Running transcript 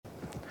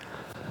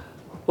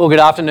Well,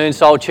 good afternoon,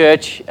 Soul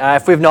Church.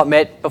 If we've not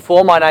met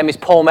before, my name is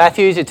Paul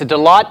Matthews. It's a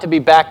delight to be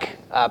back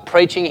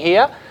preaching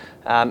here.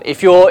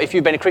 If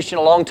you've been a Christian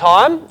a long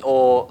time,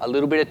 or a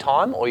little bit of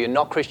time, or you're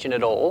not Christian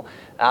at all,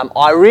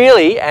 I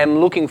really am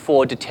looking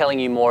forward to telling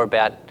you more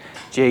about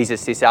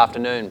Jesus this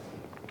afternoon.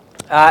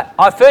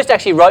 I first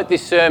actually wrote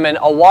this sermon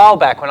a while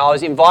back when I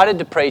was invited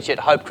to preach at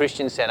Hope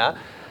Christian Centre,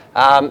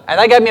 and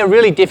they gave me a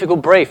really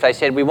difficult brief. They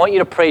said, we want you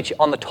to preach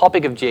on the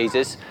topic of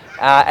Jesus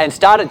and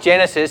start at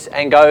Genesis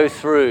and go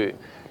through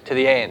to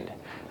the end,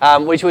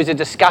 which was a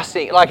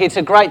disgusting, it's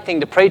a great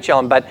thing to preach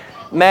on, but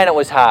man, it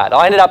was hard.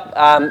 I ended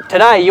up,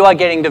 today you are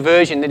getting the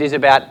version that is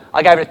about,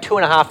 I gave it a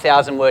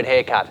 2,500 word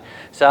haircut.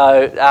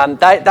 So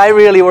they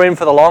really were in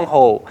for the long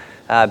haul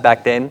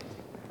back then.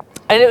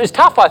 And it was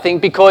tough, I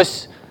think,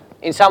 because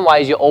in some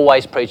ways you're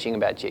always preaching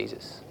about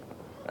Jesus,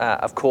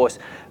 of course.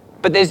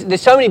 But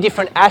there's so many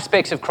different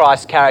aspects of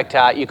Christ's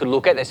character you could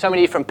look at. There's so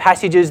many different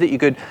passages that you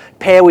could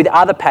pair with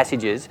other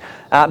passages.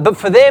 But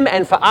for them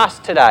and for us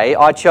today,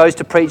 I chose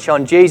to preach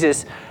on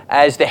Jesus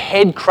as the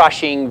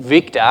head-crushing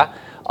victor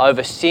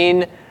over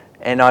sin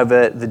and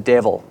over the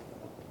devil.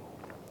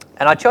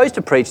 And I chose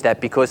to preach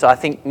that because I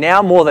think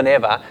now more than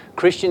ever,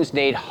 Christians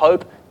need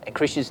hope and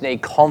Christians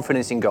need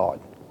confidence in God.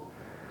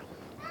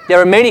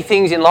 There are many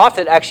things in life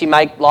that actually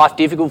make life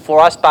difficult for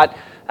us, but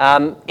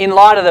in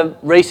light of the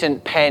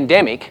recent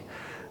pandemic,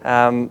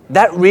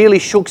 that really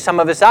shook some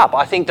of us up.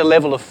 I think the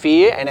level of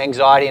fear and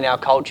anxiety in our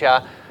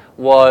culture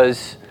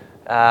was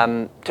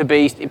to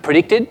be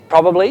predicted,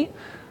 probably.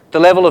 The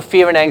level of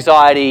fear and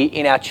anxiety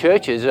in our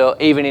churches, or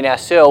even in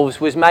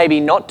ourselves, was maybe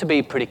not to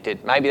be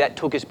predicted. Maybe that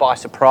took us by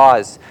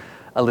surprise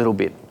a little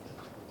bit.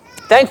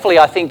 Thankfully,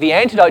 I think the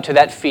antidote to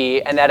that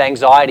fear and that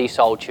anxiety,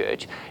 Soul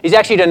Church, is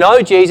actually to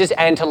know Jesus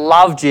and to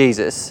love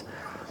Jesus.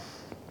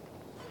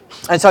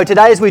 And so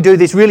today, as we do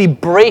this really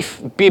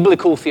brief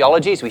biblical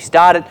theology, as we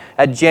start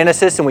at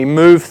Genesis and we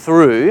move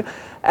through,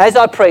 as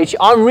I preach,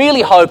 I'm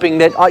really hoping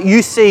that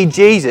you see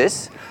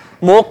Jesus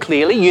more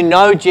clearly, you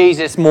know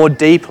Jesus more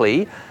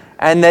deeply,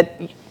 and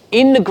that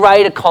in the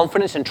greater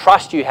confidence and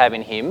trust you have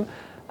in him,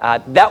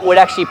 that would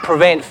actually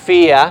prevent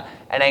fear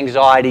and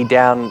anxiety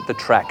down the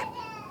track.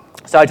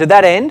 So to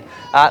that end,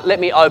 let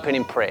me open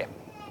in prayer.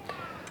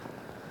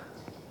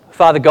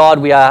 Father God,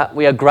 we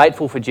are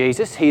grateful for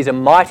Jesus. He is a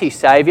mighty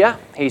Saviour.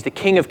 He's the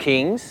King of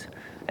Kings.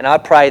 And I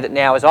pray that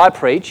now as I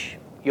preach,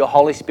 your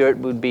Holy Spirit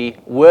would be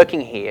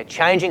working here,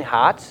 changing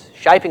hearts,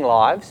 shaping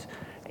lives,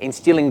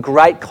 instilling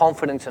great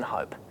confidence and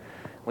hope.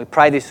 We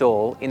pray this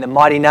all in the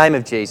mighty name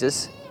of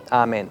Jesus.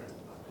 Amen.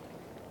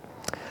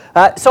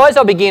 So as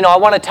I begin, I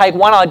want to take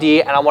one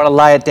idea and I want to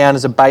lay it down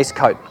as a base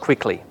coat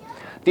quickly.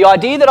 The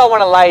idea that I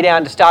want to lay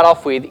down to start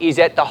off with is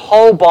that the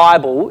whole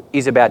Bible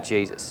is about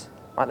Jesus.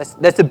 Right?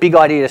 That's the big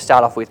idea to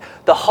start off with.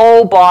 The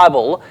whole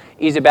Bible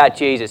is about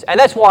Jesus. And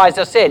that's why, as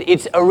I said,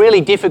 it's a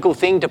really difficult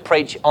thing to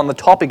preach on the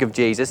topic of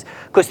Jesus,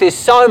 because there's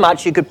so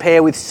much you could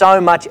pair with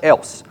so much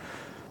else.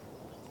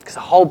 Because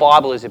the whole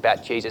Bible is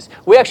about Jesus.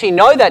 We actually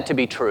know that to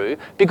be true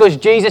because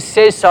Jesus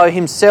says so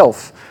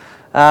himself.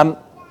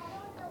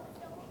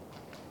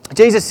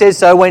 Jesus says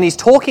so when he's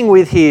talking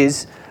with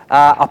his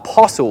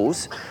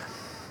apostles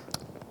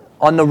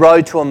on the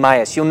road to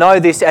Emmaus. You'll know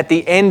this near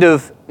the end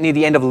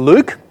of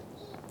Luke.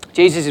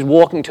 Jesus is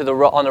walking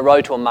on the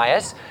road to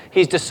Emmaus.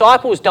 His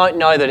disciples don't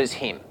know that it's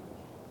him.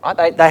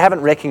 Right? They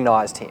haven't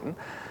recognised him.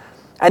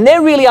 And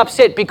they're really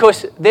upset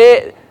because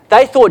they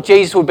thought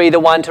Jesus would be the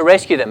one to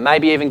rescue them,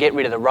 maybe even get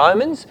rid of the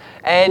Romans,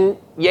 and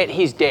yet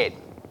he's dead.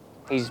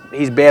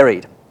 He's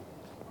buried.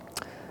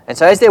 And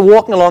so as they're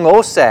walking along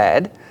all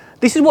sad,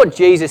 this is what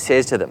Jesus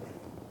says to them.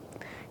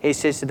 He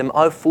says to them,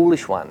 "O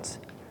foolish ones,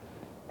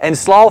 and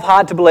slow of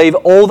heart to believe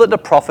all that the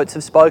prophets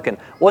have spoken.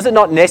 Was it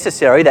not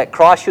necessary that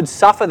Christ should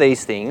suffer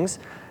these things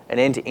and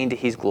enter into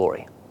his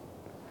glory?"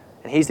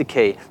 And here's the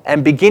key.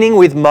 "And beginning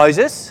with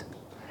Moses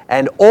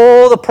and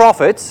all the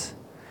prophets,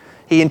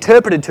 he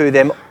interpreted to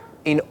them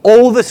in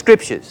all the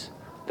scriptures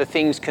the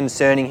things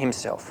concerning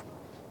himself."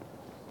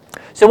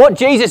 So what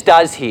Jesus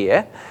does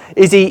here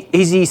is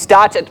he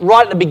starts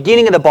right at the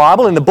beginning of the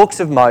Bible in the books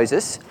of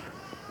Moses,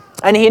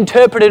 and he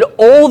interpreted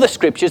all the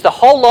scriptures, the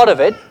whole lot of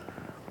it,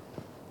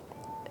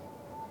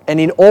 and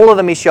in all of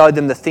them he showed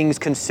them the things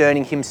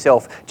concerning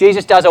himself.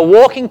 Jesus does a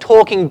walking,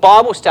 talking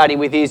Bible study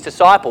with his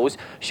disciples,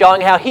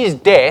 showing how his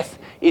death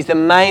is the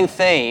main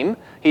theme,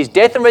 his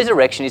death and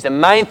resurrection is the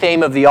main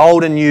theme of the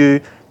Old and New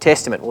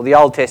Testament, or the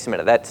Old Testament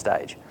at that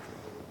stage.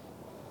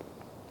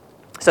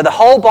 So the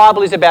whole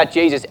Bible is about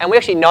Jesus, and we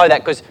actually know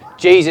that because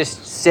Jesus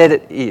said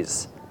it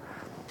is.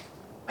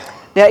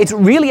 Now it's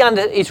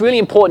really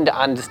important to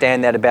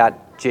understand that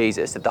about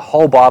Jesus, that the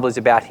whole Bible is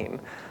about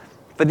him,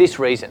 for this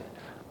reason.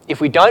 If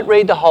we don't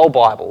read the whole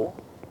Bible,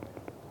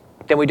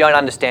 then we don't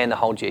understand the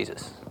whole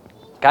Jesus.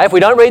 Okay? If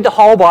we don't read the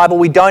whole Bible,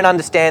 we don't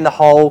understand the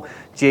whole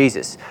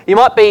Jesus.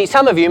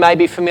 Some of you may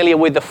be familiar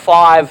with the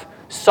 5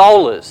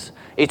 solas.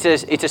 It's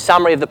a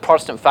summary of the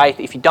Protestant faith.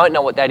 If you don't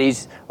know what that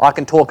is, I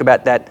can talk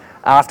about that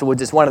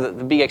afterwards. It's one of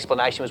the big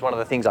explanation was one of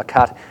the things I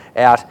cut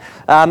out.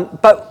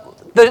 But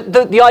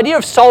the idea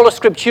of sola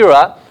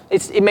scriptura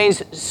It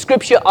means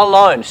Scripture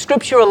alone.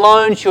 Scripture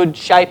alone should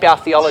shape our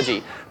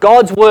theology.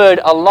 God's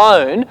Word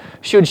alone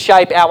should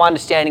shape our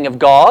understanding of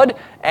God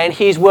and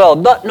His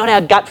world. Not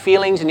our gut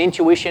feelings and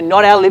intuition,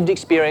 not our lived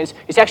experience.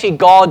 It's actually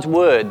God's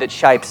Word that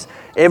shapes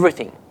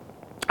everything.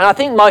 And I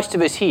think most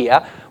of us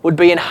here would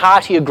be in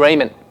hearty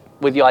agreement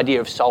with the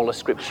idea of sola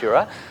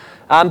scriptura.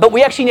 But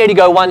we actually need to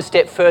go one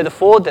step further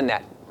forward than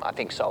that, I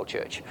think, Soul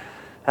Church.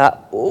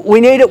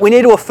 We need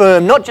to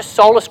affirm not just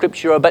sola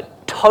scriptura,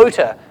 but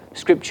tota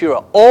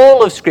scriptura,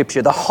 all of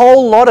Scripture, the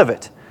whole lot of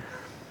it.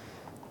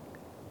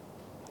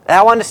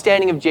 Our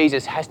understanding of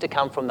Jesus has to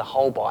come from the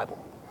whole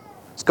Bible.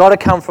 It's got to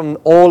come from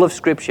all of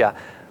Scripture.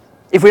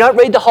 If we don't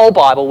read the whole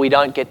Bible, we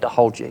don't get the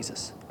whole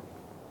Jesus.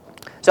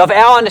 So if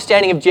our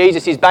understanding of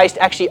Jesus is based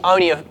actually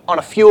only on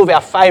a few of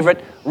our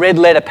favourite red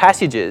letter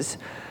passages,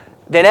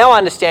 then our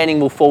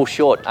understanding will fall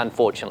short,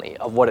 unfortunately,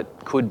 of what it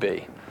could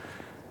be.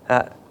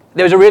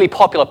 There was a really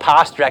popular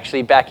pastor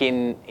actually back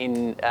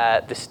in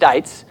the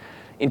States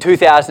in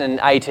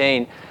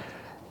 2018.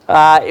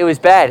 It was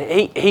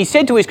bad. He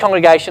said to his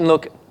congregation,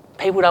 look,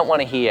 people don't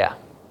want to hear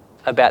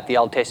about the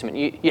Old Testament.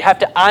 You have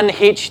to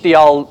unhitch the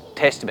Old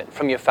Testament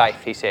from your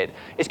faith, he said.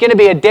 It's going to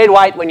be a dead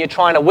weight when you're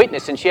trying to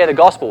witness and share the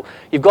gospel.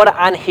 You've got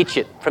to unhitch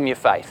it from your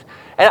faith.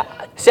 And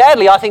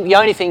sadly, I think the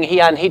only thing he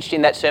unhitched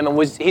in that sermon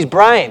was his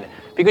brain,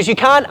 because you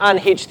can't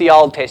unhitch the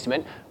Old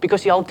Testament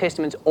because the Old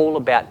Testament's all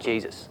about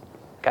Jesus.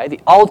 Okay, the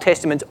Old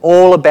Testament's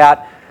all about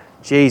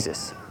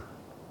Jesus.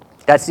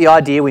 That's the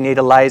idea we need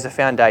to lay as a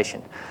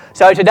foundation.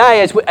 So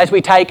today, as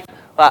we take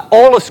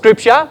all of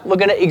Scripture, we're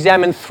going to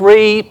examine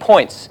 3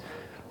 points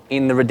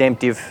in the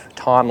redemptive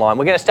timeline.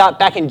 We're going to start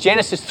back in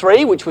Genesis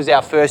 3, which was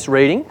our first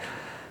reading.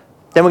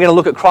 Then we're going to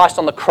look at Christ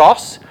on the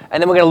cross,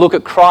 and then we're going to look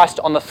at Christ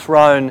on the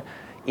throne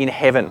in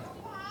heaven.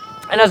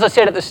 And as I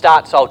said at the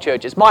start, Soul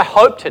Church, it's my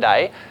hope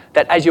today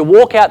that as you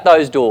walk out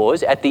those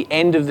doors at the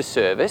end of the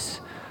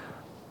service,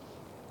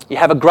 you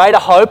have a greater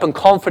hope and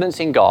confidence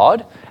in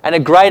God and a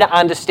greater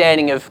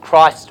understanding of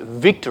Christ's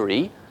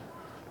victory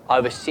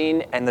over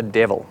sin and the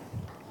devil.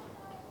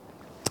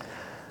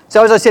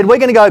 So as I said, we're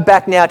going to go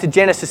back now to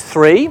Genesis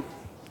 3, and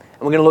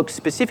we're going to look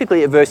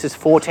specifically at verses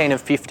 14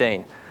 and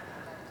 15.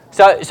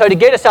 So to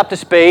get us up to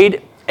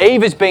speed,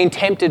 Eve has been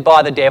tempted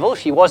by the devil.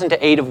 She wasn't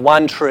to eat of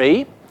one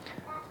tree.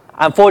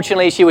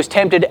 Unfortunately, she was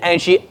tempted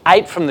and she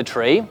ate from the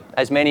tree,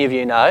 as many of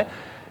you know.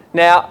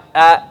 Now,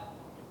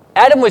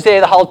 Adam was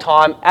there the whole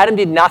time. Adam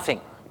did nothing.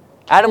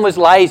 Adam was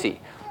lazy.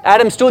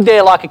 Adam stood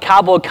there like a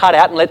cardboard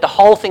cutout and let the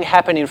whole thing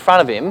happen in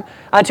front of him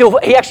until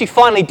he actually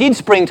finally did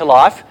spring to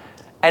life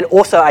and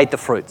also ate the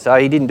fruit. So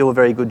he didn't do a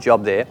very good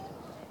job there.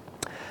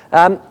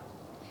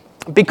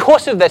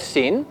 Because of the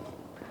sin,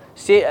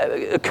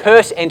 a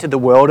curse entered the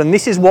world, and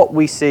this is what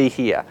we see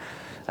here.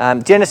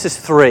 Genesis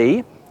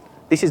 3,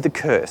 this is the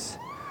curse.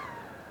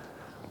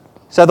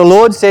 So the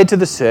Lord said to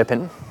the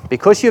serpent,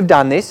 because you've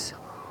done this,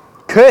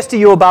 cursed are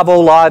you above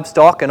all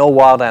livestock and all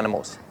wild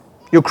animals.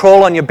 You'll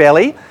crawl on your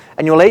belly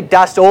and you'll eat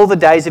dust all the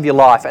days of your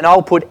life, and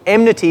I'll put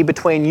enmity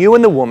between you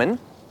and the woman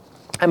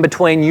and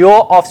between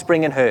your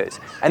offspring and hers.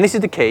 And this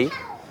is the key.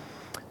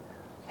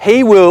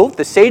 He will,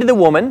 the seed of the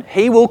woman,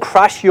 he will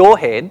crush your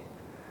head,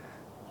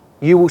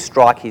 you will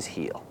strike his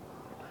heel.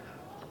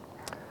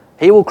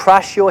 He will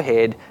crush your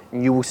head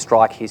and you will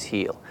strike his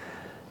heel.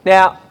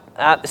 Now,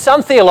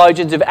 some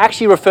theologians have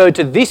actually referred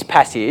to this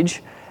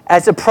passage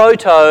as a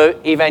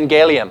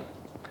proto-evangelium,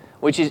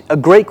 which is a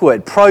Greek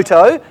word.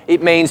 Proto,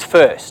 it means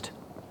first.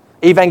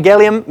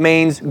 Evangelium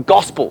means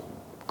gospel,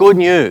 good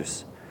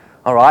news.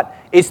 All right?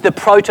 It's the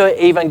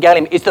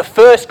proto-evangelium. It's the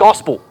first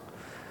gospel.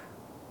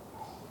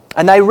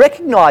 And they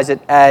recognise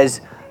it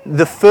as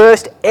the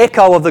first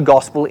echo of the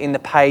gospel in the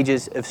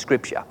pages of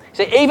Scripture.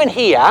 So even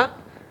here,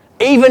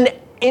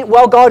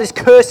 while God is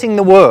cursing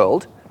the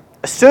world,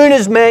 as soon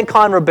as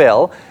mankind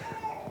rebel,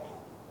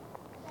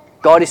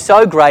 God is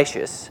so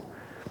gracious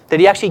that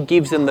he actually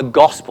gives them the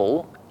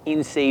gospel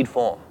in seed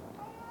form.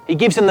 He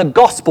gives them the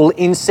gospel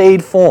in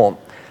seed form.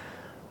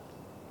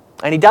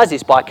 And he does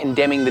this by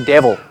condemning the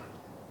devil.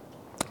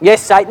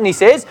 Yes, Satan, he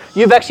says,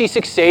 you've actually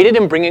succeeded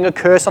in bringing a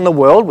curse on the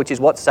world, which is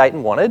what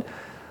Satan wanted.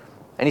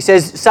 And he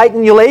says,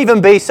 Satan, you'll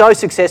even be so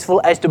successful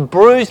as to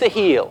bruise the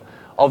heel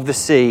of the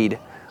seed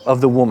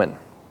of the woman.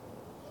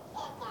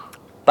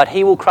 But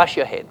he will crush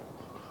your head.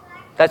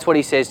 That's what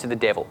he says to the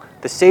devil.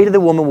 The seed of the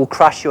woman will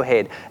crush your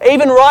head.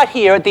 Even right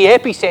here at the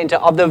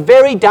epicenter of the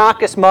very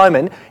darkest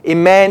moment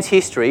in man's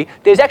history,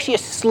 there's actually a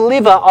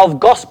sliver of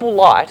gospel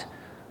light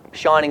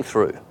shining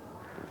through.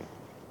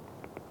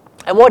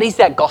 And what is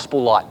that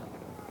gospel light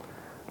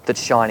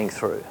that's shining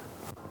through?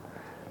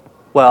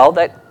 Well,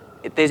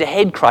 there's a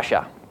head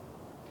crusher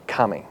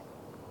coming.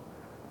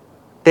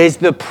 There's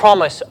the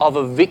promise of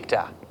a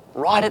victor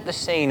right at the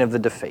scene of the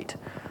defeat.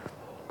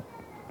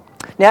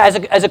 Now,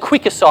 as a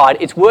quick aside,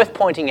 it's worth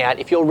pointing out,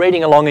 if you're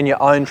reading along in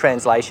your own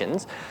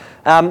translations,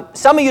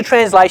 some of your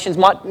translations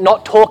might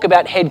not talk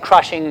about head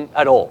crushing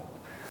at all.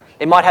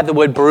 It might have the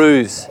word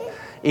bruise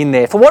in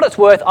there. For what it's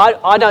worth,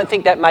 I don't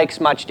think that makes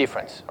much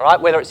difference, all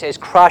right? Whether it says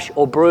crush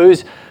or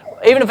bruise.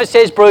 Even if it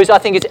says bruise, I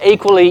think it's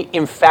equally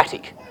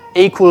emphatic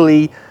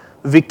equally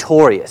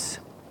victorious,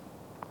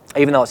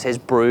 even though it says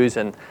bruise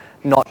and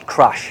not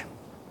crush.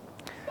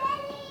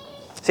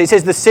 So he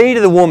says the seed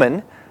of the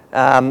woman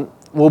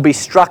will be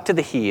struck to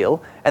the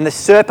heel and the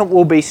serpent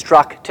will be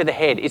struck to the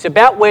head. It's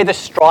about where the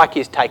strike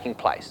is taking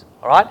place,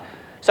 all right?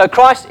 So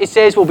Christ, it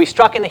says, will be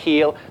struck in the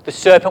heel, the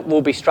serpent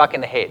will be struck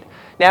in the head.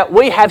 Now,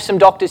 we have some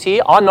doctors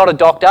here. I'm not a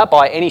doctor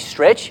by any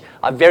stretch.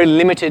 I'm very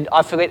limited.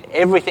 I forget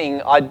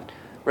everything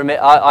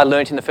I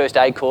learnt in the first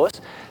aid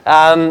course.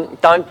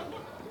 Don't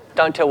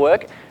tell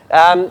work.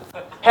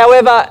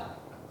 However,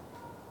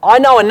 I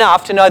know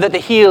enough to know that the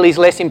heel is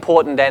less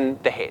important than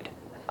the head.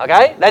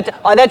 Okay?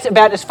 That's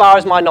about as far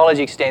as my knowledge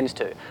extends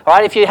to. All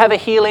right? If you have a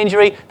heel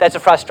injury, that's a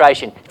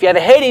frustration. If you have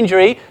a head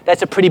injury,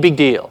 that's a pretty big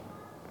deal.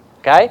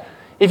 Okay?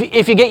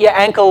 If you get your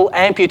ankle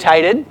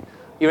amputated,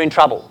 you're in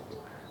trouble.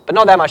 But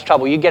not that much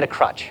trouble. You get a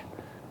crutch.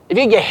 If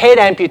you get your head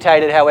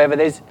amputated, however,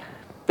 there's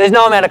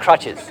no amount of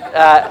crutches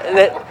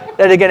that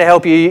are going to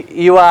help you.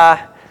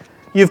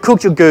 You've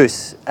cooked your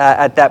goose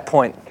at that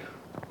point.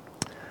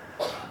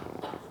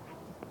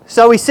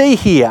 So we see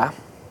here,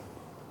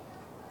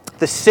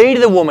 the seed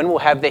of the woman will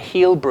have the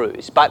heel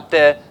bruised, but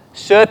the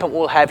serpent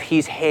will have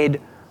his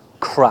head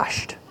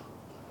crushed.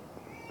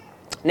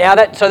 Now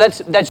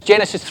that's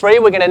Genesis 3.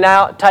 We're going to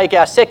now take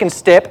our second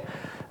step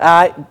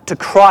to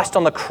Christ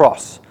on the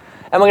cross.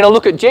 And we're going to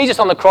look at Jesus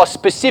on the cross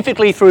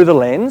specifically through the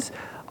lens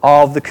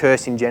of the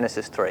curse in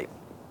Genesis 3.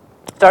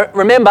 So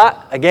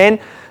remember, again,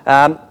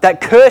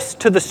 that curse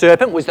to the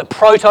serpent was the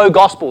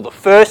proto-gospel, the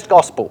first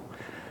gospel,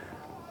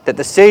 that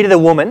the seed of the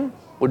woman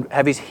would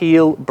have his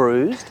heel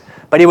bruised,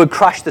 but he would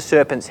crush the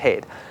serpent's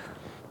head.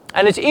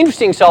 And it's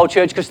interesting, Soul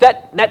Church, because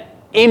that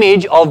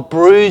image of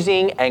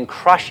bruising and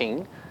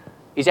crushing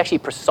is actually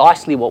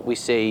precisely what we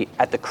see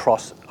at the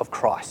cross of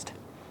Christ.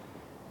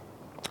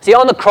 See,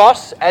 on the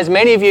cross, as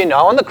many of you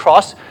know, on the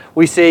cross,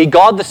 we see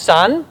God the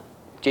Son,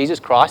 Jesus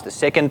Christ, the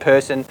second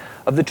person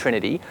of the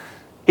Trinity.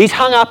 He's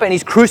hung up and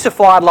he's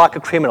crucified like a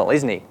criminal,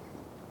 isn't he?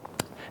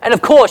 And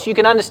of course, you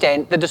can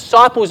understand, the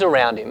disciples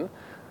around him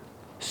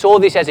saw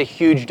this as a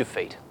huge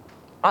defeat.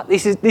 Right?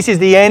 This is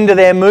the end of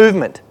their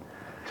movement.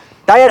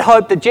 They had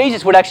hoped that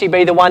Jesus would actually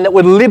be the one that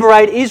would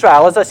liberate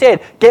Israel, as I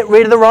said, get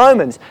rid of the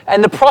Romans.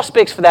 And the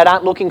prospects for that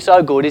aren't looking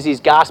so good as he's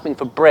gasping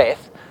for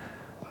breath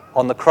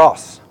on the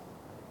cross.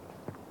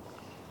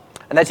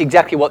 And that's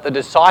exactly what the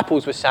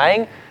disciples were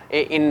saying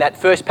in that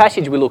first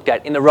passage we looked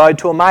at, in the road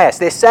to Emmaus.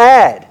 They're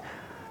sad.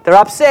 They're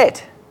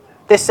upset.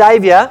 Their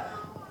Saviour,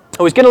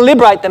 who was going to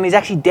liberate them, is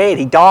actually dead.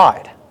 He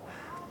died.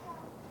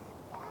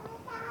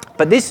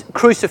 But this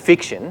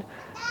crucifixion,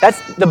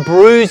 that's the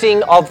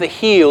bruising of the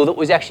heel that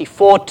was actually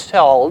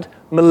foretold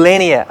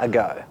millennia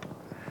ago.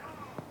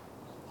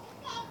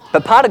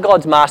 But part of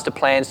God's master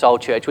plan, Soul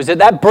Church, was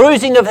that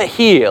bruising of the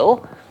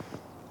heel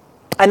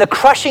and the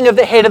crushing of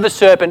the head of the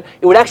serpent,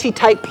 it would actually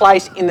take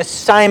place in the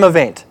same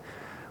event,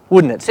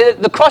 wouldn't it? So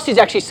the cross is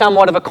actually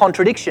somewhat of a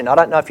contradiction. I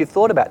don't know if you've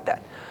thought about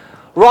that.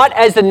 Right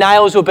as the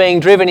nails were being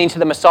driven into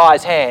the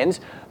Messiah's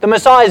hands, the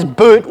Messiah's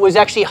boot was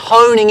actually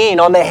honing in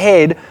on the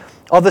head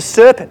of the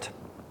serpent.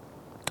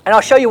 And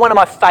I'll show you one of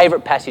my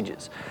favourite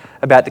passages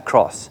about the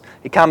cross.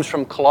 It comes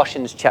from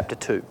Colossians chapter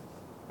 2.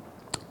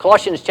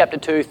 Colossians chapter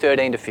 2,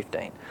 13 to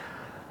 15. And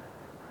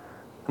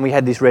we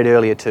had this read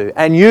earlier too.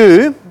 And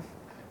you,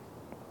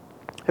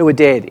 who were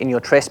dead in your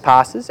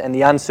trespasses and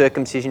the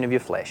uncircumcision of your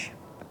flesh,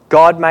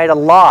 God made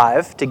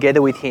alive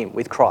together with him,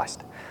 with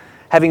Christ,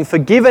 having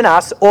forgiven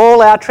us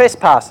all our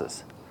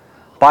trespasses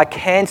by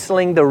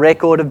cancelling the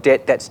record of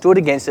debt that stood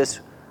against us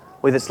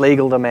with its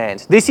legal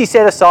demands. This he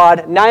set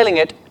aside, nailing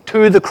it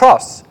to the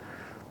cross.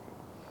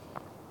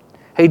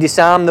 He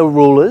disarmed the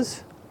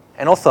rulers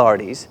and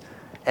authorities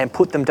and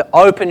put them to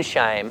open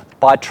shame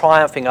by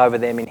triumphing over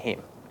them in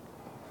him.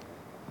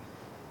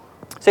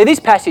 See, this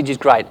passage is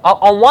great.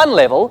 On one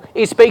level,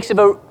 it speaks of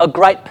a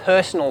great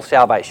personal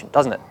salvation,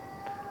 doesn't it?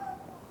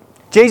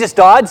 Jesus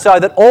died so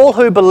that all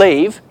who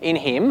believe in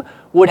him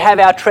would have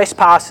our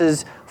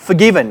trespasses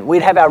forgiven.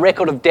 We'd have our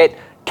record of debt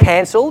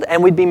cancelled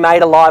and we'd be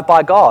made alive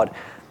by God.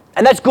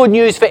 And that's good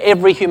news for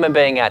every human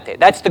being out there.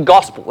 That's the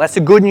gospel. That's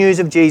the good news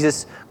of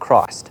Jesus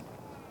Christ.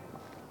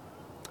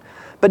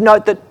 But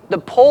note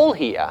that Paul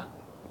here,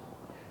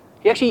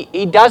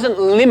 he doesn't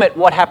limit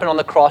what happened on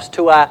the cross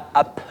to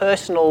a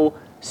personal,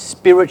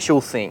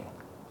 spiritual thing,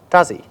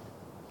 does he?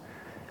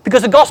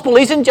 Because the gospel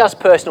isn't just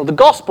personal. The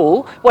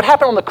gospel, what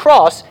happened on the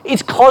cross,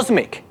 is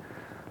cosmic.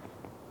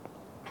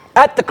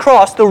 At the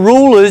cross, the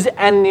rulers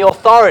and the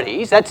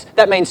authorities,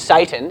 that means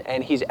Satan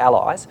and his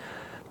allies,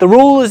 the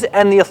rulers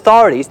and the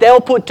authorities, they were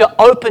put to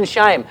open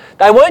shame.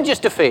 They weren't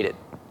just defeated.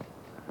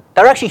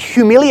 They were actually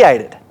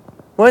humiliated,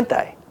 weren't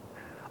they?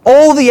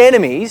 All the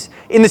enemies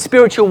in the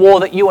spiritual war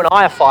that you and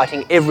I are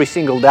fighting every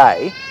single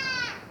day,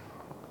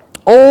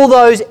 all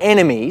those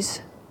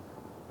enemies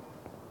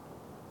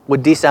were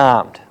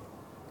disarmed.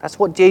 That's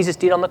what Jesus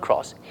did on the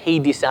cross. He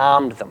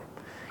disarmed them.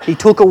 He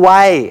took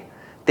away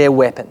their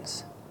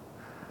weapons.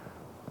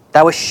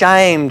 They were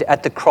shamed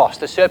at the cross.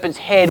 The serpent's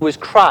head was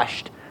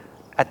crushed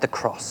at the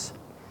cross.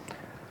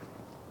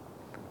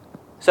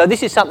 So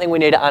this is something we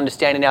need to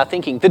understand in our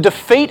thinking. The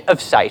defeat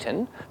of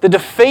Satan, the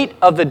defeat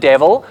of the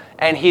devil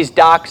and his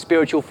dark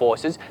spiritual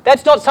forces,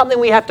 that's not something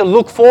we have to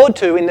look forward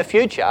to in the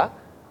future.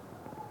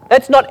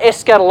 That's not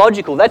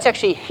eschatological, that's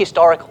actually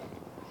historical.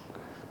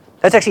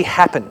 That's actually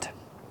happened.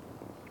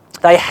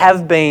 They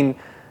have been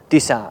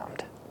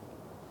disarmed.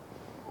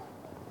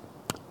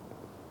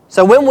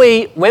 So when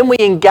we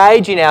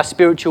engage in our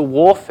spiritual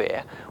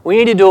warfare, we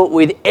need to do it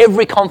with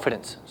every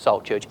confidence,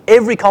 Salt Church,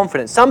 every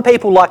confidence. Some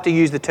people like to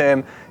use the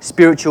term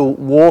spiritual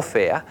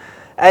warfare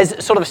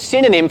as sort of a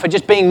synonym for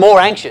just being more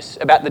anxious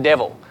about the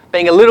devil,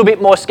 being a little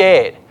bit more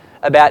scared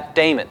about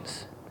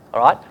demons,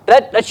 all right?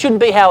 But that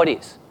shouldn't be how it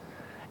is.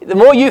 The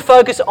more you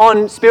focus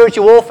on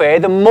spiritual warfare,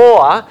 the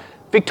more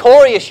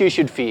victorious you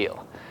should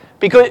feel,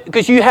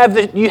 because you have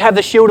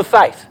the shield of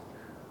faith,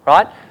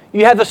 right?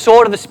 You have the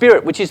sword of the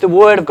Spirit, which is the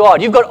Word of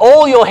God. You've got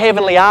all your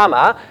heavenly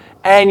armour,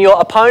 and your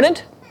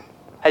opponent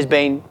has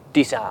been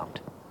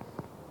disarmed.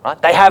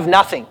 Right? They have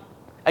nothing,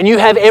 and you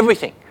have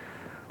everything.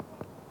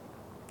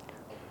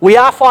 We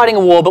are fighting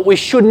a war, but we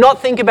should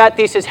not think about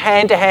this as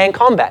hand-to-hand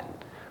combat.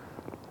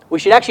 We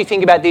should actually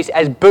think about this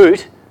as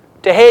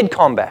boot-to-head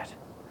combat.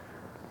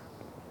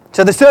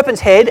 So the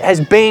serpent's head has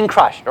been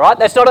crushed. Right?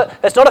 That's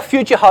not a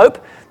future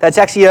hope. That's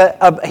actually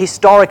a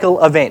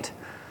historical event.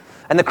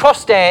 And the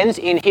cross stands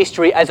in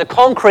history as a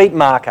concrete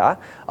marker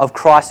of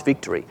Christ's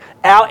victory.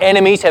 Our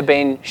enemies have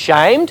been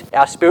shamed,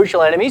 our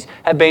spiritual enemies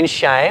have been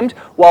shamed,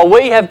 while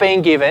we have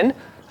been given,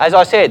 as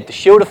I said, the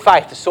shield of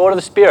faith, the sword of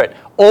the Spirit,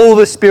 all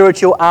the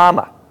spiritual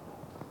armour.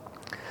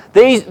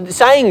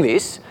 Saying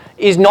this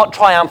is not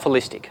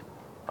triumphalistic,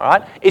 all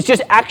right? It's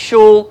just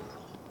actual,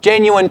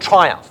 genuine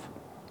triumph.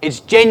 It's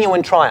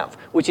genuine triumph,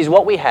 which is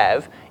what we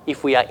have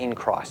if we are in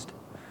Christ.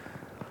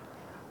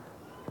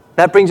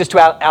 That brings us to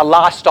our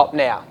last stop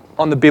now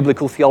on the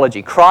biblical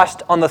theology.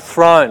 Christ on the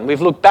throne. We've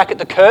looked back at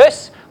the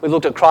curse. We've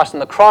looked at Christ on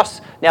the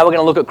cross. Now we're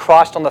going to look at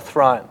Christ on the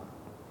throne.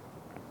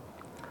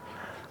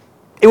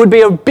 It would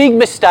be a big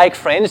mistake,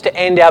 friends, to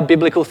end our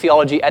biblical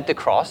theology at the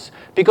cross,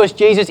 because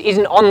Jesus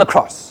isn't on the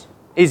cross,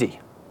 is he?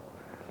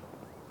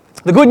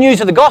 The good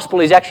news of the gospel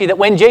is actually that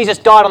when Jesus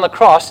died on the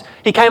cross,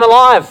 he came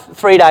alive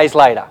 3 days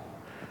later.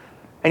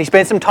 And he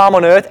spent some time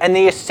on earth, and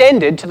he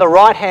ascended to the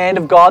right hand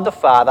of God the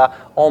Father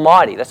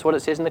Almighty. That's what it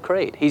says in the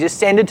Creed. He's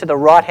ascended to the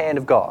right hand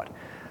of God.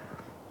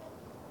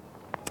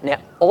 Now,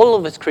 all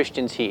of us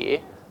Christians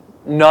here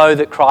know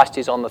that Christ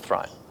is on the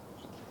throne.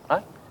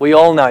 Right? We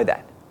all know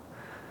that.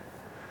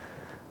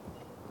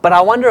 But I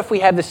wonder if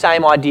we have the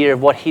same idea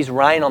of what his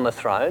reign on the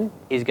throne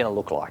is going to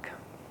look like.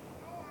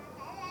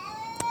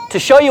 To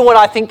show you what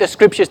I think the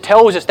Scriptures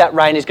tells us that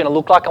reign is going to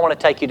look like, I want to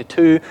take you to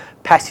two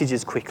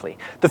passages quickly.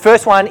 The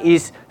first one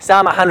is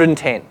Psalm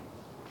 110.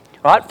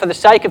 Right? For the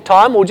sake of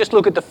time, we'll just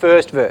look at the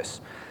first verse.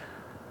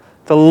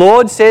 The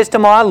Lord says to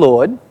my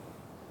Lord,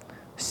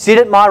 sit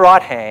at my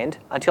right hand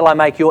until I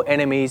make your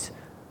enemies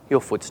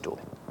your footstool.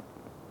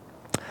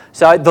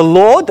 So the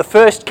Lord, the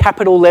first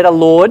capital letter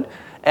Lord,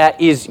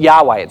 is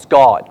Yahweh, it's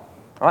God.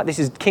 Right? This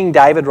is King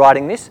David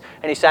writing this,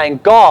 and he's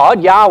saying,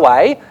 God,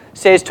 Yahweh,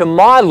 says to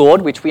my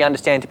Lord, which we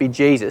understand to be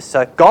Jesus.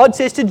 So God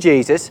says to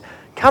Jesus,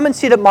 come and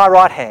sit at my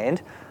right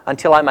hand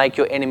until I make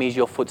your enemies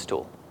your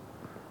footstool.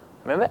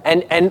 Remember?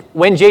 And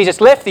when Jesus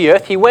left the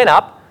earth, he went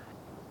up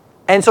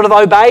and sort of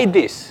obeyed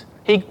this.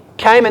 He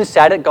came and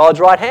sat at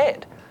God's right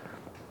hand.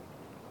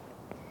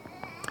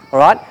 All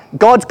right?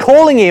 God's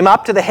calling him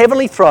up to the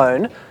heavenly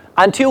throne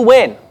until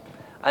when?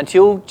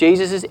 Until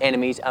Jesus'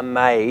 enemies are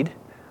made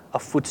a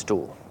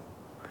footstool.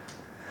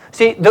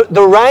 See,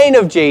 the reign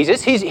of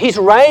Jesus, he's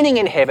reigning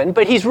in heaven,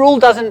 but his rule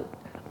doesn't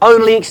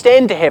only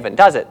extend to heaven,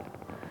 does it?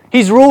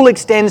 His rule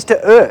extends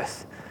to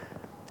earth.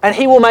 And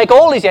he will make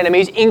all his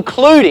enemies,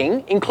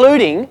 including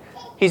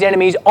his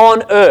enemies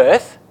on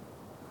earth,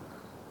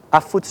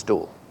 a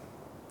footstool.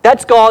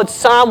 That's God's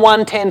Psalm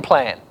 110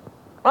 plan,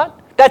 right?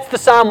 That's the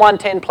Psalm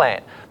 110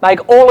 plan.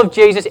 Make all of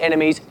Jesus'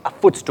 enemies a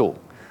footstool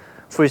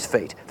for his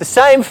feet. The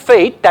same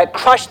feet that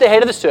crushed the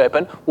head of the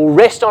serpent will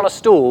rest on a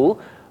stool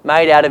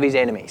made out of his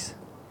enemies.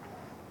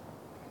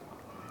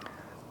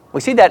 We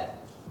see that,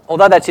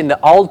 although that's in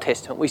the Old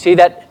Testament, we see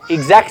that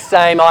exact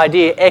same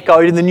idea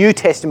echoed in the New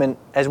Testament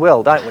as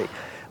well, don't we?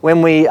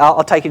 When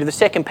I'll take you to the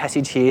second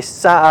passage here,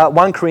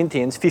 1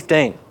 Corinthians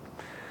 15,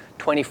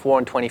 24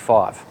 and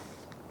 25.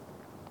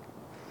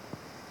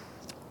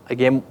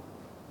 Again,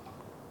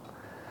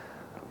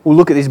 we'll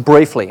look at this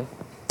briefly.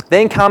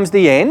 Then comes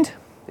the end,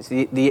 it's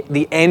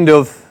the end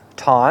of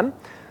time,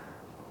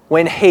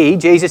 when he,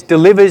 Jesus,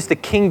 delivers the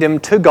kingdom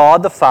to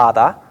God the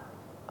Father.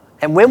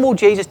 And when will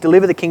Jesus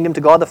deliver the kingdom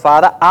to God the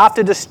Father?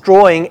 After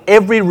destroying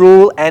every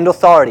rule and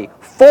authority.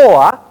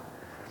 For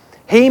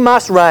he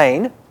must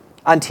reign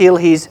until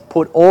he's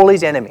put all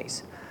his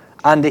enemies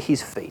under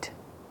his feet.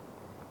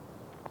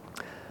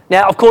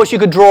 Now, of course, you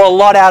could draw a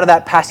lot out of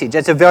that passage.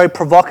 It's a very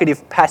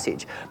provocative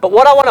passage. But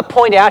what I want to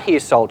point out here,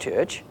 Soul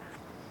Church,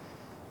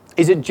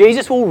 is that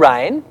Jesus will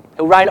reign.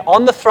 He'll reign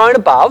on the throne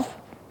above,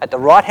 at the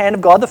right hand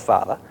of God the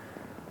Father.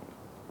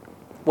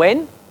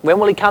 When? When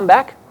will he come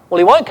back? Well,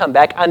 he won't come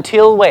back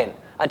until when?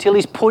 Until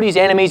he's put his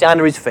enemies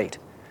under his feet.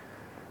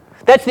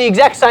 That's the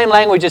exact same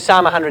language as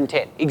Psalm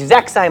 110.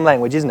 Exact same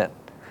language, isn't it?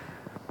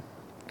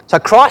 So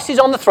Christ is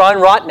on the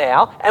throne right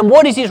now, and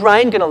what is his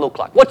reign going to look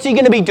like? What's he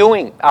going to be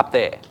doing up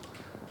there?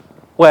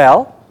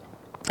 Well,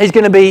 he's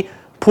going to be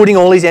putting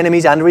all his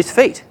enemies under his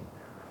feet.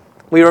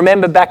 We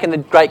remember back in the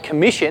Great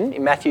Commission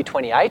in Matthew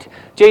 28,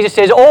 Jesus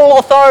says, all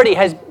authority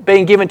has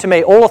been given to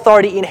me, all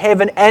authority in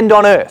heaven and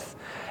on earth.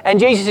 And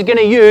Jesus is going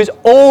to use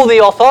all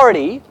the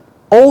authority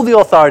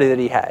that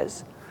he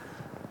has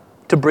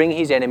to bring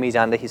his enemies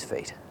under his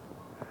feet.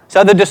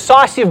 So the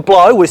decisive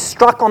blow was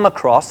struck on the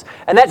cross,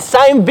 and that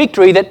same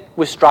victory that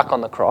was struck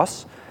on the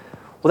cross,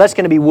 well, that's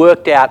going to be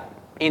worked out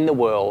in the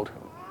world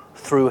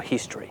through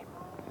history.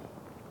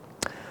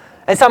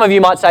 And some of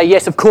you might say,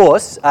 yes, of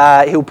course,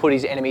 he'll put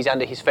his enemies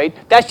under his feet.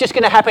 That's just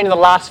going to happen in the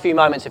last few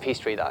moments of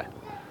history, though.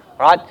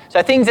 Right?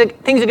 So things are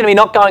going to be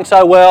not going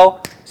so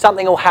well,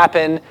 something will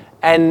happen,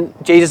 and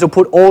Jesus will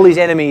put all his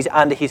enemies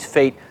under his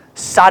feet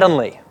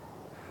suddenly.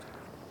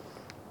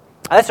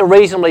 And that's a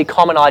reasonably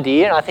common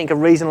idea, and I think a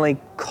reasonably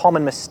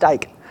common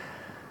mistake.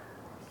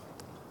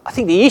 I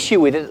think the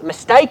issue with it, the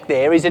mistake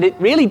there, is that it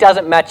really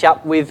doesn't match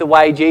up with the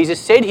way Jesus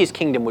said his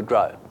kingdom would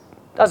grow,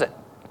 does it?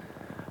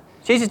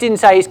 Jesus didn't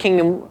say his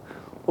kingdom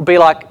would be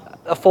like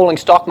a falling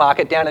stock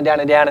market, down and down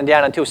and down and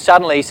down, until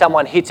suddenly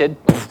someone hits it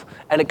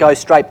and it goes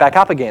straight back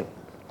up again.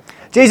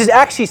 Jesus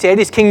actually said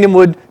his kingdom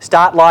would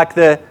start like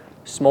the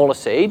smaller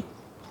seed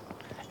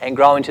and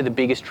grow into the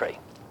biggest tree.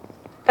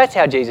 That's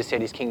how Jesus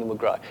said his kingdom would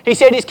grow. He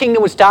said his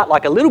kingdom would start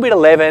like a little bit of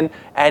leaven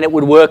and it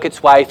would work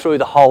its way through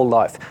the whole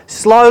loaf.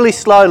 Slowly,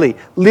 slowly,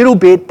 little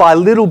bit by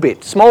little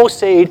bit, small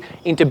seed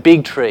into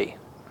big tree.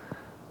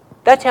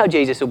 That's how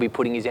Jesus will be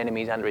putting his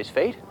enemies under his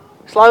feet.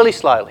 Slowly,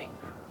 slowly,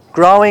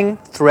 growing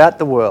throughout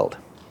the world.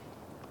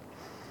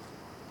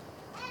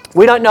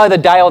 We don't know the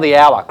day or the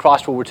hour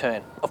Christ will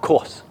return, of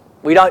course.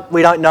 We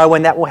don't know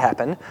when that will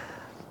happen.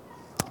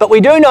 But we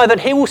do know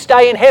that he will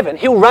stay in heaven.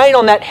 He'll reign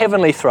on that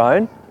heavenly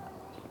throne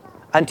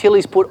until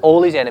he's put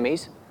all his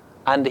enemies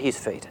under his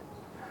feet.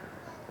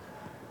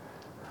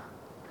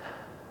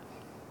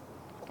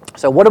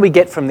 So what do we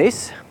get from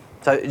this?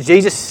 So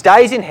Jesus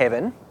stays in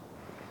heaven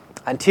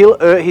until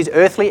his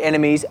earthly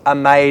enemies are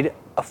made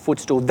a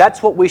footstool.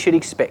 That's what we should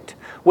expect.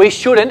 We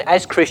shouldn't,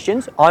 as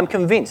Christians, I'm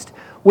convinced,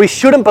 we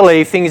shouldn't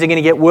believe things are going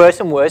to get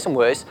worse and worse and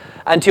worse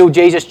until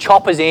Jesus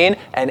choppers in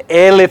and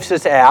airlifts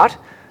us out,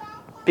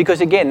 because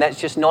again, that's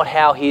just not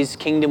how his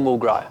kingdom will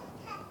grow.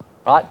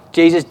 Right?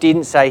 Jesus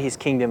didn't say his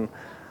kingdom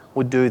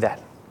would do that.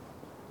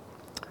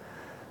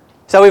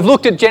 So we've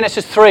looked at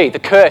Genesis 3, the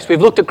curse.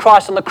 We've looked at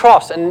Christ on the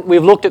cross, and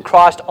we've looked at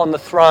Christ on the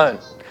throne.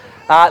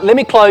 Let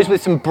me close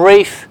with some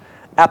brief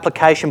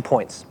application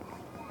points.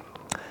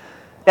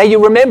 Now,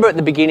 you remember at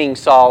the beginning,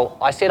 Sol,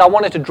 I said I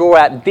wanted to draw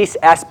out this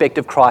aspect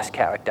of Christ's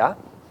character.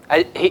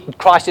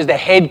 Christ is the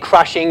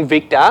head-crushing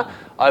victor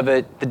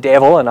over the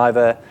devil and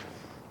over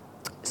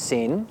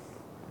sin,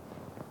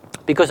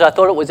 because I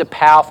thought it was a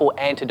powerful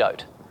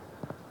antidote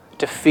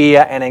to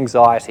fear and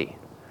anxiety.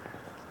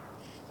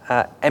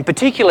 And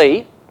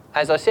particularly,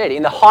 as I said,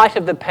 in the height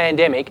of the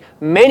pandemic,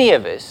 many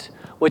of us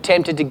were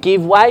tempted to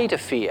give way to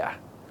fear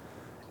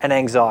and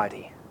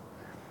anxiety.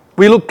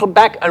 We look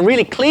back and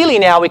really clearly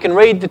now we can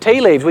read the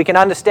tea leaves, we can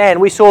understand.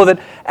 We saw that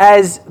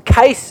as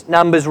case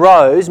numbers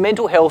rose,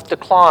 mental health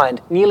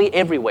declined nearly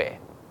everywhere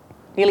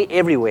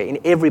in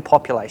every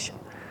population.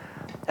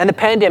 And the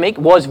pandemic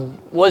was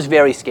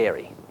very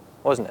scary,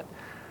 wasn't it?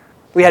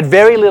 We had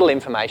very little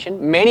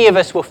information. Many of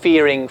us were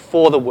fearing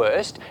for the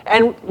worst,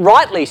 and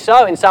rightly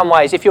so in some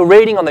ways. If you're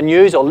reading on the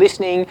news or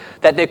listening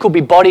that there could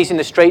be bodies in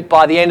the street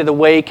by the end of the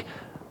week,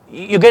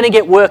 you're going to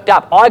get worked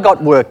up. I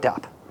got worked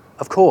up,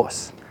 of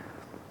course.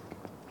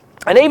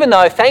 And even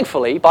though,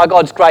 thankfully, by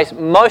God's grace,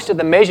 most of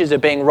the measures are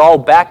being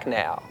rolled back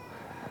now,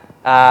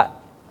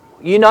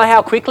 you know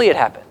how quickly it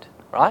happened,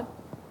 right?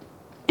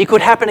 It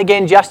could happen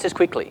again just as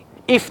quickly,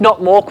 if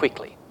not more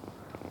quickly.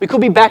 We could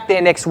be back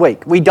there next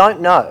week. We don't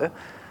know.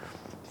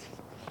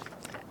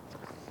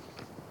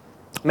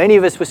 Many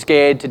of us were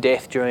scared to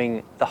death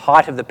during the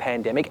height of the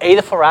pandemic,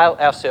 either for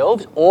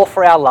ourselves or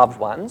for our loved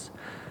ones.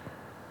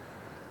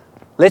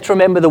 Let's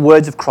remember the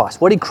words of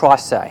Christ. What did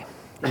Christ say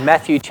in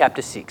Matthew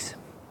chapter 6?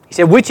 He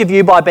said, which of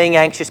you by being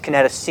anxious can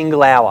add a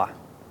single hour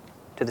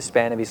to the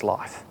span of his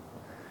life?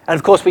 And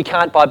of course we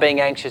can't by being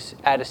anxious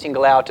add a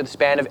single hour to the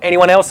span of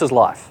anyone else's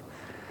life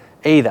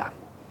either.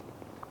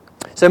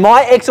 So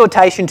my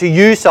exhortation to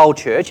you, Soul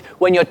Church,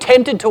 when you're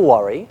tempted to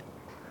worry,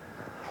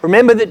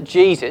 remember that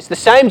Jesus, the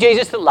same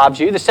Jesus that loves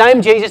you, the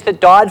same Jesus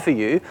that died for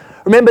you,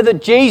 remember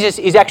that Jesus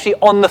is actually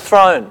on the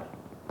throne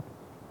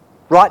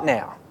right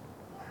now.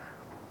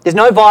 There's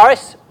no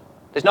virus,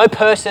 there's no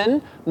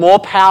person more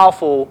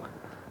powerful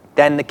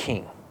than the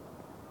King.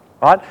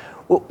 Right?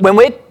 When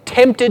we're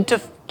tempted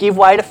to give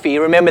way to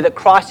fear, remember that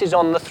Christ is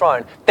on the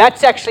throne.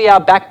 That's actually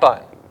our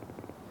backbone.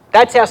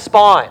 That's our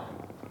spine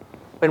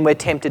when we're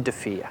tempted to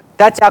fear.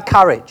 That's our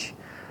courage.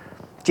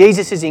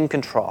 Jesus is in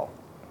control.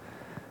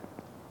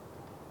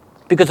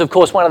 Because, of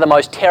course, one of the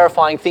most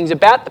terrifying things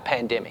about the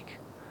pandemic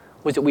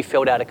was that we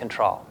felt out of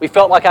control. We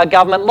felt like our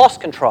government lost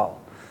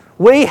control.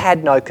 We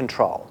had no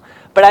control.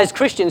 But as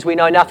Christians, we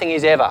know nothing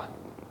is ever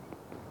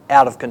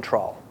out of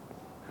control.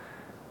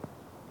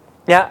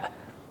 Now,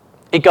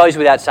 it goes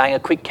without saying, a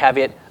quick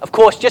caveat. Of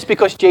course, just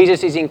because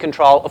Jesus is in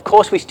control, of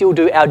course we still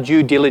do our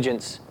due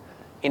diligence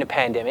in a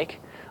pandemic.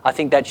 I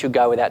think that should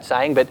go without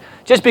saying. But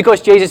just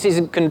because Jesus is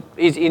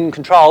in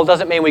control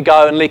doesn't mean we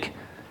go and lick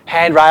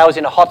handrails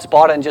in a hot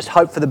spot and just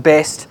hope for the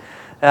best.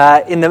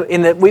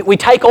 We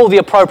take all the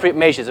appropriate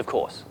measures, of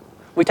course.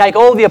 We take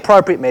all the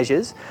appropriate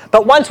measures.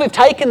 But once we've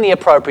taken the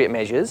appropriate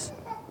measures,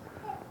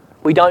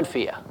 we don't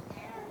fear.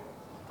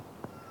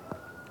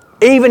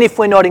 Even if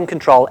we're not in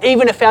control,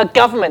 even if our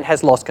government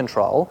has lost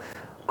control,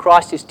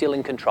 Christ is still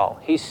in control.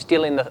 He's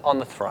still on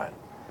the throne.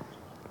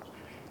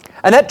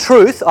 And that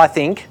truth, I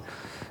think,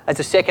 as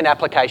a second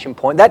application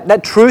point,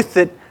 that truth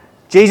that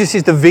Jesus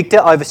is the victor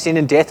over sin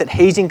and death, that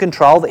he's in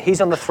control, that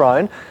he's on the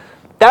throne,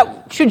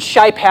 that should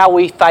shape how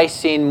we face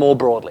sin more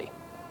broadly,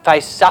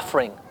 face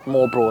suffering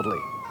more broadly.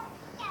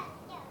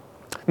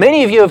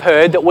 Many of you have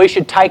heard that we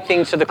should take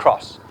things to the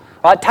cross,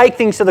 right? Take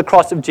things to the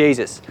cross of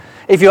Jesus.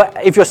 If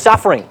you're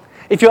suffering,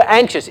 if you're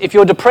anxious, if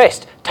you're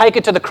depressed, take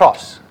it to the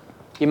cross.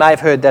 You may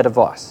have heard that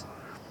advice.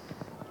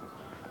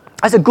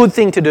 That's a good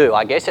thing to do,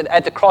 I guess.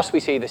 At the cross we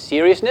see the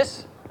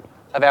seriousness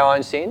of our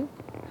own sin.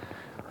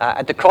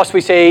 At the cross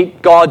we see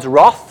God's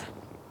wrath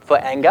for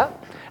anger.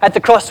 At the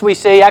cross we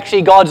see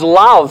actually God's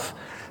love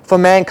for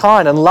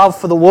mankind and love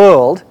for the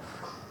world.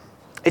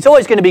 It's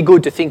always going to be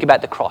good to think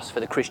about the cross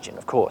for the Christian,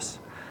 of course.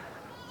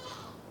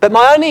 But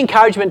my only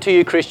encouragement to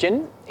you,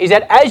 Christian, is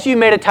that as you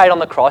meditate on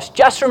the cross,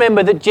 just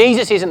remember that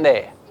Jesus isn't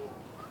there.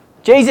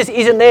 Jesus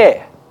isn't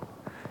there.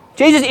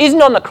 Jesus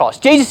isn't on the cross.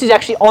 Jesus is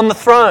actually on the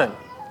throne.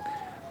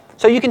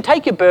 So you can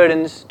take your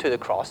burdens to the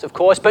cross, of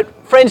course,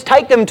 but friends,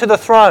 take them to the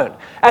throne.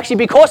 Actually,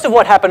 because of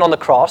what happened on the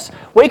cross,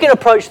 we can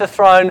approach the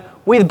throne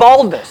with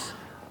boldness,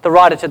 the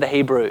writer to the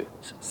Hebrews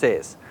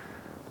says.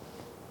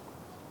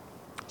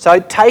 So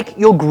take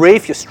your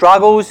grief, your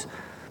struggles,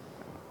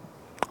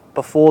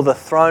 before the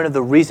throne of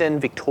the risen,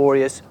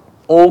 victorious,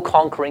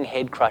 all-conquering,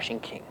 head-crushing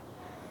King.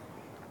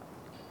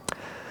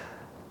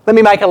 Let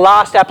me make a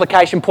last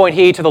application point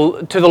here to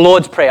the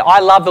Lord's Prayer. I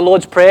love the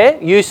Lord's Prayer.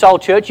 You, Soul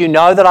Church, you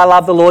know that I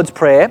love the Lord's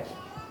Prayer.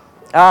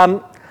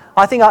 I'm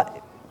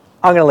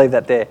going to leave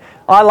that there.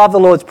 I love the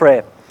Lord's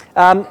Prayer.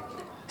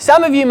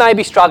 Some of you may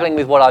be struggling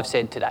with what I've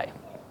said today.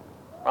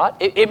 Right?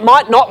 It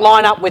might not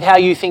line up with how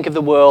you think of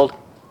the world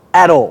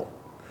at all.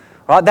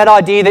 Right? That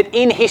idea that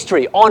in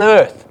history, on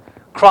earth,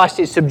 Christ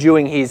is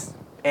subduing his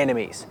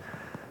enemies.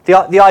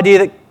 The idea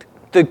that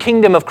the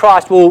kingdom of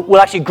Christ will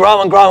actually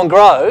grow and grow and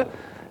grow,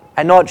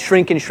 and not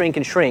shrink and shrink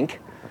and shrink,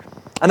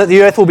 and that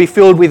the earth will be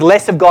filled with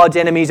less of God's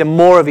enemies and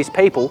more of his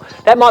people,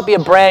 that might be a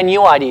brand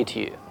new idea to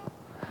you.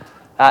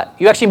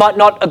 You actually might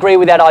not agree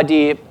with that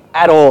idea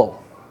at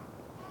all.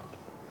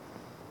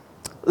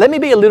 Let me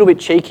be a little bit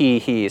cheeky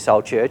here,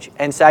 Soul Church,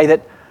 and say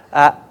that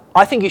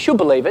I think you should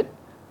believe it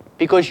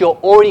because you're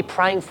already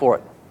praying for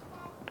it.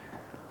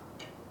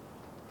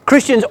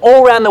 Christians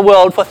all around the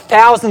world for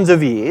thousands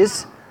of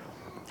years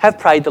have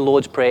prayed the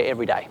Lord's Prayer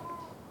every day.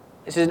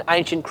 This is an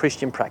ancient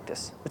Christian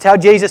practice. It's how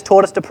Jesus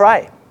taught us to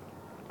pray.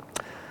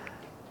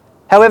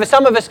 However,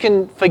 some of us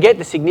can forget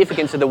the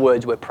significance of the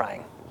words we're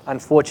praying,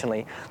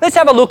 unfortunately. Let's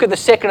have a look at the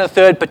second and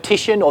third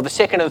petition, or the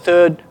second and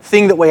third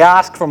thing that we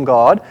ask from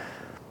God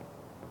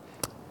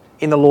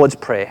in the Lord's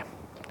Prayer.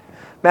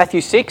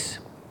 Matthew 6,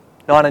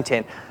 9 and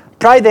 10.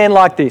 Pray then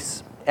like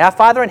this: Our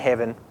Father in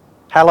heaven,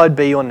 hallowed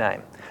be your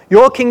name.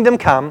 Your kingdom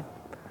come,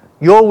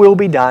 your will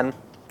be done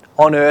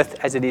on earth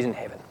as it is in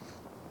heaven.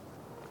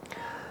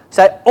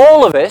 So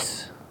all of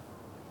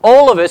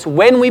us,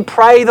 when we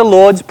pray the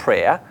Lord's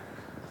Prayer,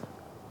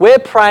 we're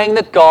praying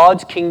that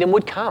God's kingdom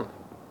would come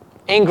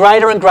in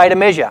greater and greater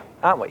measure,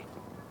 aren't we?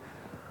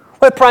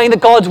 We're praying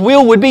that God's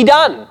will would be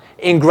done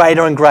in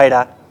greater and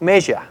greater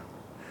measure.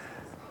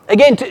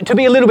 Again, to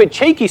be a little bit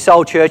cheeky,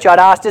 Soul Church, I'd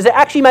ask, does it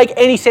actually make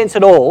any sense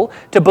at all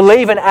to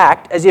believe and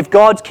act as if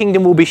God's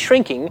kingdom will be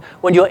shrinking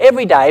when you're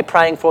every day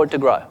praying for it to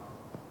grow?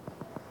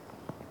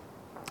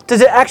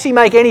 Does it actually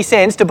make any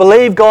sense to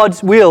believe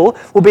God's will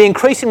be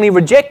increasingly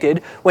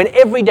rejected when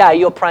every day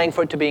you're praying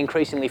for it to be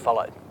increasingly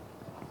followed?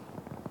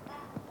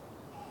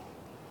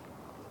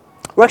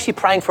 We're actually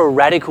praying for a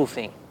radical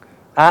thing,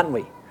 aren't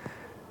we?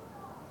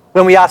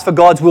 When we ask for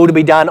God's will to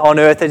be done on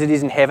earth as it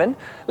is in heaven.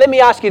 Let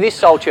me ask you this,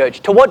 Soul Church.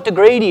 To what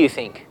degree do you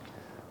think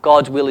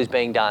God's will is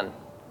being done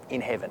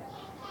in heaven?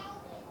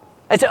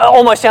 It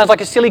almost sounds like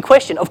a silly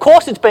question. Of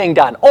course it's being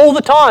done all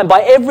the time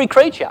by every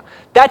creature.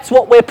 That's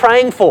what we're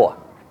praying for.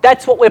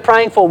 That's what we're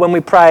praying for when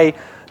we pray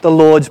the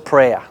Lord's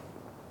Prayer.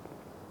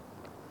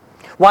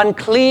 One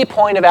clear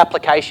point of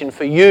application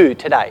for you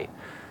today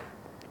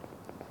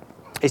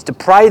is to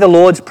pray the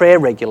Lord's Prayer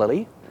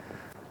regularly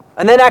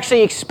and then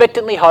actually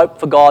expectantly hope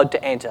for God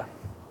to answer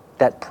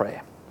that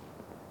prayer.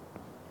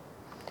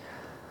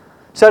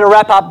 So to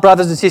wrap up,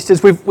 brothers and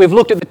sisters, we've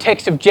looked at the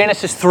text of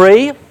Genesis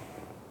 3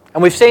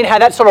 and we've seen how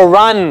that sort of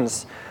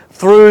runs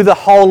through the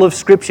whole of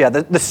Scripture.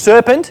 The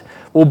serpent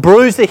will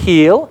bruise the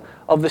heel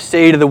of the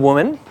seed of the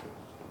woman,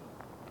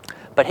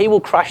 but he will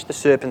crush the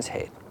serpent's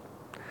head.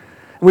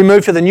 We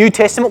moved to the New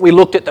Testament. We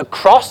looked at the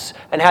cross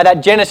and how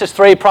that Genesis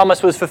 3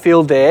 promise was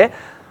fulfilled there.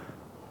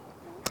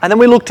 And then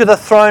we looked to the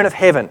throne of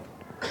heaven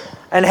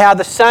and how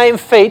the same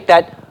feet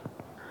that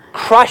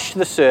crushed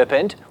the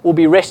serpent will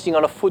be resting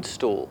on a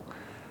footstool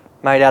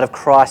made out of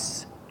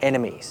Christ's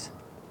enemies.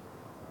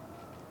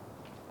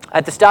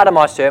 At the start of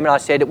my sermon, I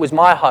said it was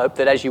my hope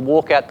that as you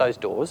walk out those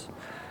doors,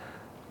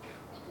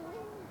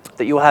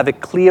 that you'll have a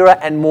clearer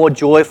and more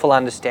joyful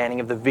understanding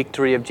of the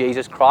victory of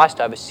Jesus Christ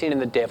over sin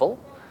and the devil,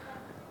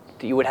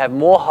 that you would have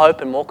more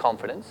hope and more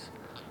confidence,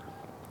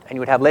 and you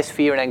would have less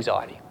fear and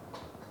anxiety.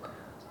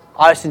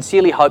 I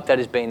sincerely hope that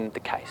has been the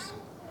case.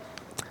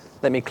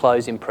 Let me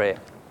close in prayer.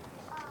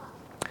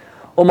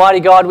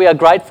 Almighty God, we are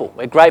grateful.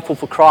 We're grateful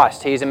for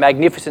Christ. He is a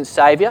magnificent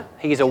Saviour.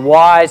 He is a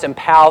wise and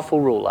powerful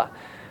ruler.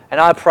 And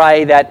I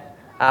pray that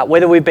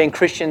whether we've been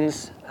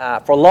Christians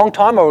for a long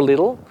time or a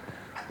little,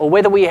 or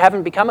whether we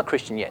haven't become a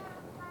Christian yet,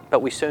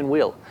 but we soon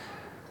will,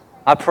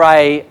 I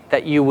pray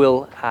that you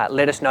will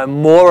let us know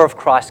more of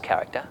Christ's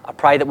character. I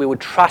pray that we would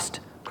trust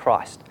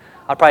Christ.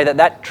 I pray that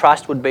that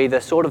trust would be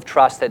the sort of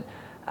trust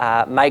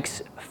that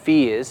makes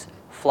fears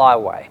fly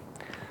away.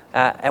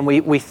 And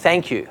we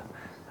thank you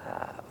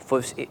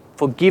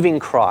for giving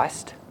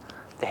Christ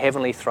the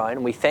heavenly throne.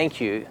 And we thank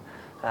you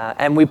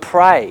and we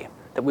pray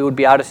that we would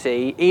be able to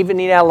see, even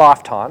in our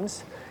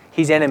lifetimes,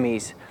 his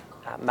enemies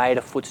made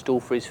a footstool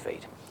for his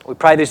feet. We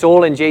pray this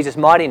all in Jesus'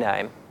 mighty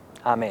name.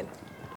 Amen.